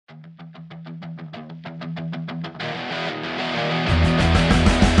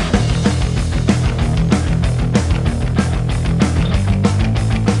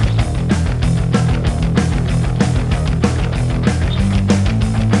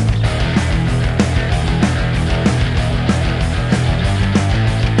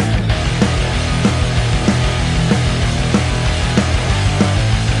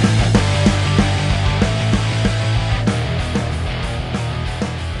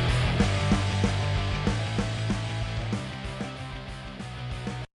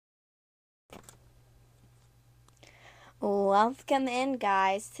Welcome in,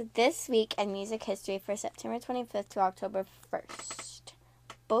 guys, to This Week in Music History for September 25th to October 1st.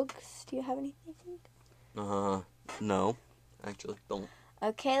 Bugs, do you have anything? No. Actually, don't.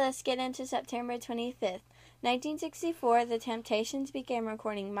 Okay, let's get into September 25th. 1964, The Temptations began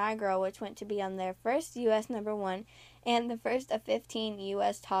recording My Girl, which went to be on their first U.S. number one and the first of 15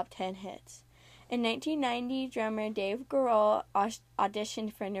 U.S. top 10 hits. In 1990, drummer Dave Grohl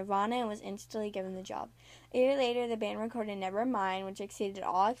auditioned for Nirvana and was instantly given the job. A year later, the band recorded Nevermind, which exceeded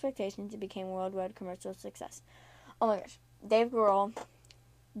all expectations and became a worldwide commercial success. Oh my gosh. Dave Grohl,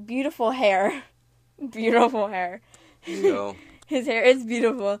 beautiful hair. Beautiful hair. So, His hair is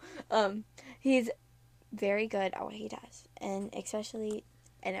beautiful. He's very good at what he does, and especially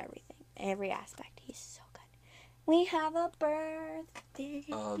in every aspect. He's so good. We have a birthday.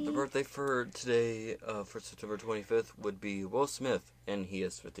 the birthday for today, for September 25th, would be Will Smith, and he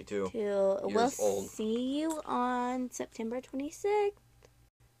is 52 years old. See you on September 26th.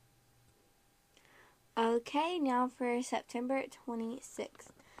 Okay, now for September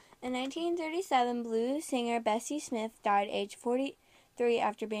 26th. In 1937, blues singer Bessie Smith died aged 43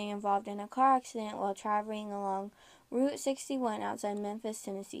 after being involved in a car accident while traveling along Route 61 outside Memphis,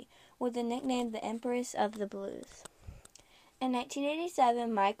 Tennessee, with the nickname the Empress of the Blues. In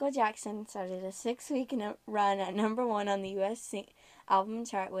 1987, Michael Jackson started a 6-week run at number one on the U.S. album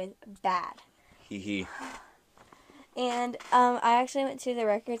chart with Bad. Hee. And I actually went to the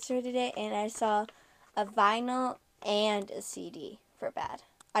record store today and I saw a vinyl and a CD for Bad.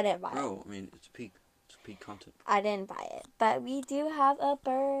 I didn't buy it. Bro, I mean, it's peak content. I didn't buy it. But we do have a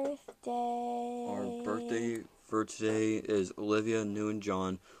birthday. Our birthday for today is Olivia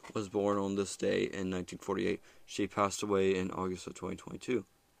Newton-John, was born on this day in 1948. She passed away in August of 2022.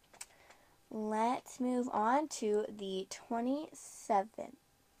 Let's move on to the 27th.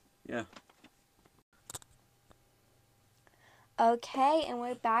 Yeah. Okay, and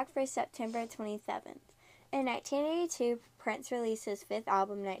we're back for September 27th. In 1982, Prince released his fifth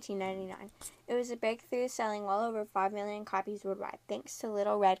album, 1999. It was a breakthrough, selling well over 5 million copies worldwide, thanks to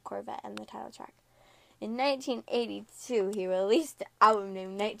Little Red Corvette and the title track. In 1982, he released the album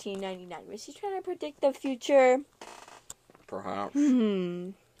named 1999. Was he trying to predict the future? Perhaps.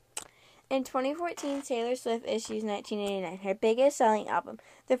 In 2014, Taylor Swift issues 1989, her biggest selling album.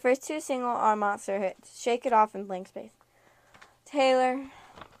 The first two singles are monster hits, Shake It Off and Blank Space. Taylor,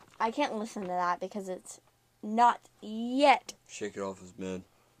 I can't listen to that because it's not yet. Shake It Off is mid.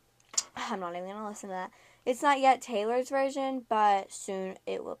 I'm not even going to listen to that. It's not yet Taylor's version, but soon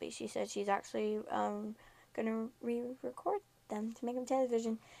it will be. She said she's actually going to re-record them to make them Taylor's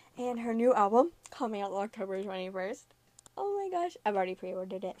version. And her new album, coming out October 21st. Oh my gosh, I've already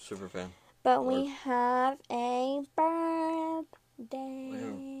pre-ordered it. Super fan. But we have a birthday. We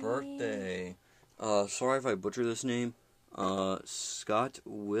have a birthday. Sorry if I butcher this name. Scott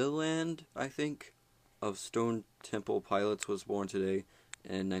Weiland, I think, of Stone Temple Pilots, was born today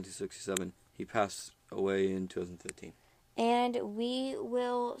in 1967. He passed away in 2015. And we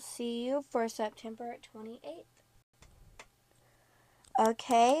will see you for September 28th.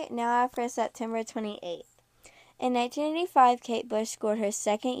 Okay, now for September 28th. In 1985, Kate Bush scored her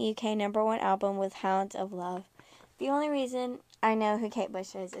second UK number one album with Hounds of Love. The only reason I know who Kate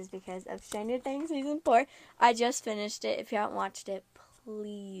Bush is because of Stranger Things Season 4. I just finished it. If you haven't watched it,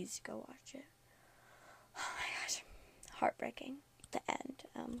 please go watch it. Oh my gosh. Heartbreaking. The end.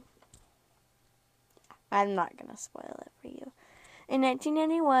 I'm not going to spoil it for you. In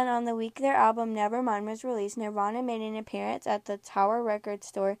 1991, on the week their album Nevermind was released, Nirvana made an appearance at the Tower Records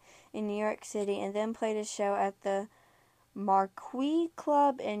store in New York City and then played a show at the Marquee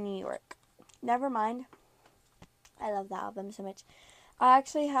Club in New York. Nevermind. I love that album so much. I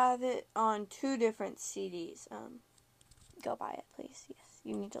actually have it on 2 different CDs. Go buy it, please. Yes,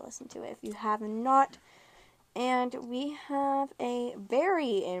 you need to listen to it if you have not. And we have a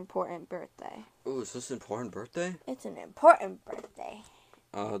very important birthday. Oh, is this an important birthday? It's an important birthday.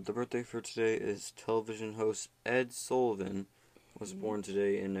 The birthday for today is television host Ed Sullivan, was born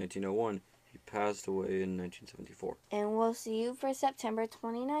today in 1901. He passed away in 1974. And we'll see you for September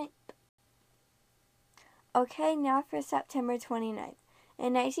 29th. Okay, now for September 29th.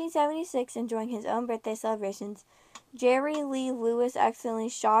 In 1976, enjoying his own birthday celebrations, Jerry Lee Lewis accidentally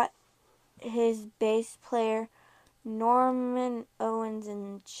shot his bass player Norman Owens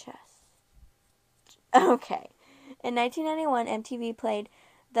in the chest. Okay. In 1991, MTV played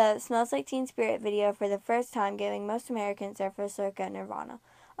the Smells Like Teen Spirit video for the first time, giving most Americans their first look at Nirvana.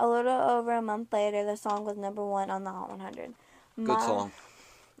 A little over a month later, the song was number one on the Hot 100. Good song.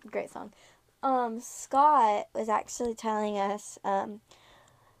 Great song. Scott was actually telling us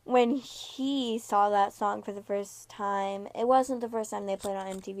when he saw that song for the first time, it wasn't the first time they played on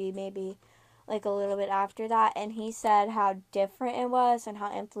MTV, maybe like a little bit after that, and he said how different it was and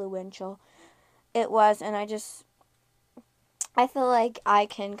how influential it was, and I feel like I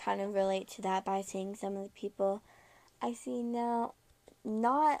can kind of relate to that by seeing some of the people I see now,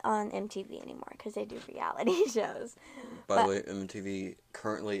 not on MTV anymore, because they do reality shows. By the way, MTV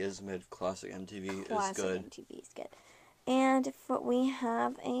currently is mid. Classic MTV Classic is good. MTV is good. And we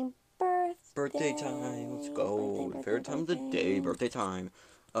have a Birthday time. Let's go. Birthday, Favorite time of the day. Birthday time.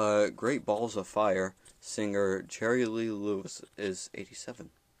 Great Balls of Fire. Singer Jerry Lee Lewis is 87.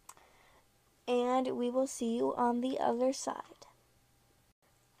 And we will see you on the other side.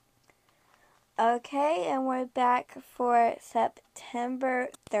 Okay, and we're back for September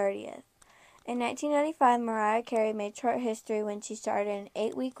 30th. In 1995, Mariah Carey made chart history when she started an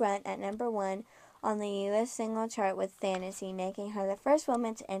 8-week run at number 1 on the U.S. single chart with Fantasy, making her the first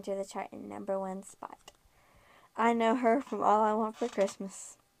woman to enter the chart in number 1 spot. I know her from All I Want for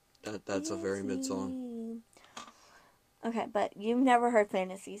Christmas. That's a very mid song. Okay, but you've never heard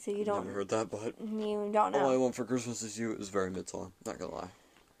Fantasy, so you don't... Never heard that, but... You don't know. All I Want for Christmas Is You is very mid song. Not gonna lie.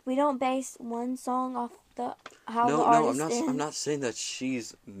 We don't base one song off the No, artist I'm not saying that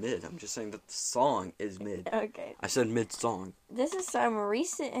she's mid. I'm just saying that the song is mid. Okay. I said mid song. This is some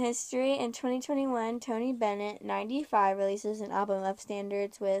recent history. In 2021, Tony Bennett, 95, releases an album of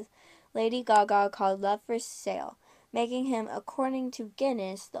standards with Lady Gaga called Love for Sale, making him, according to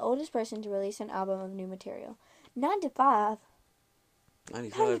Guinness, the oldest person to release an album of new material. 95.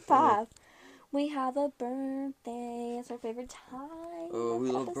 95. We have a birthday. It's our favorite time. Oh,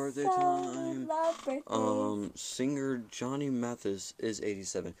 we love birthday time. We love birthdays. Singer Johnny Mathis is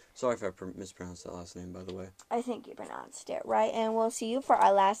 87. Sorry if I mispronounced that last name, by the way. I think you pronounced it right. And we'll see you for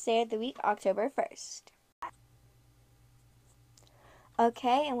our last day of the week, October 1st.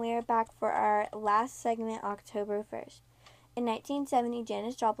 Okay, and we are back for our last segment, October 1st. In 1970,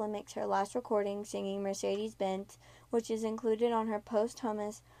 Janis Joplin makes her last recording singing Mercedes-Benz, which is included on her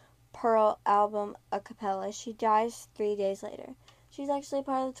posthumous Pearl album a cappella. She dies 3 days later. She's actually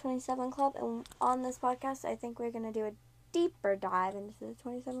part of the 27 Club, and on this podcast, I think we're going to do a deeper dive into the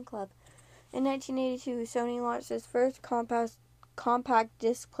 27 Club. In 1982, Sony launched its first compact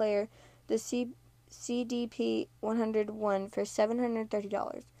disc player, the CDP 101, for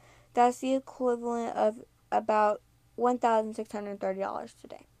 $730. That's the equivalent of about $1,630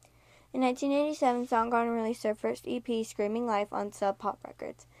 today. In 1987, Soundgarden released their first EP, Screaming Life, on Sub Pop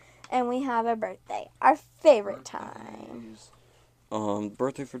Records. And we have a birthday, our favorite time.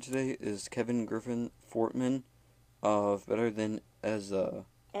 Birthday for today is Kevin Griffin Fortman of Better Than Ezra.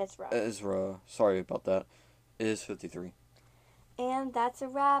 Sorry about that. Is 53. And that's a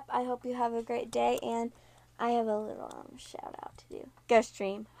wrap. I hope you have a great day, and I have a little shout out to do. Go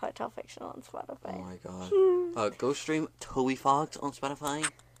stream Hotel Fictional on Spotify. Oh my god. Go stream Toby Fox on Spotify.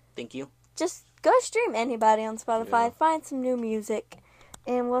 Thank you. Just go stream anybody on Spotify. Yeah. Find some new music.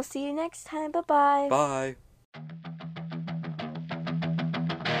 And we'll see you next time. Bye-bye. Bye.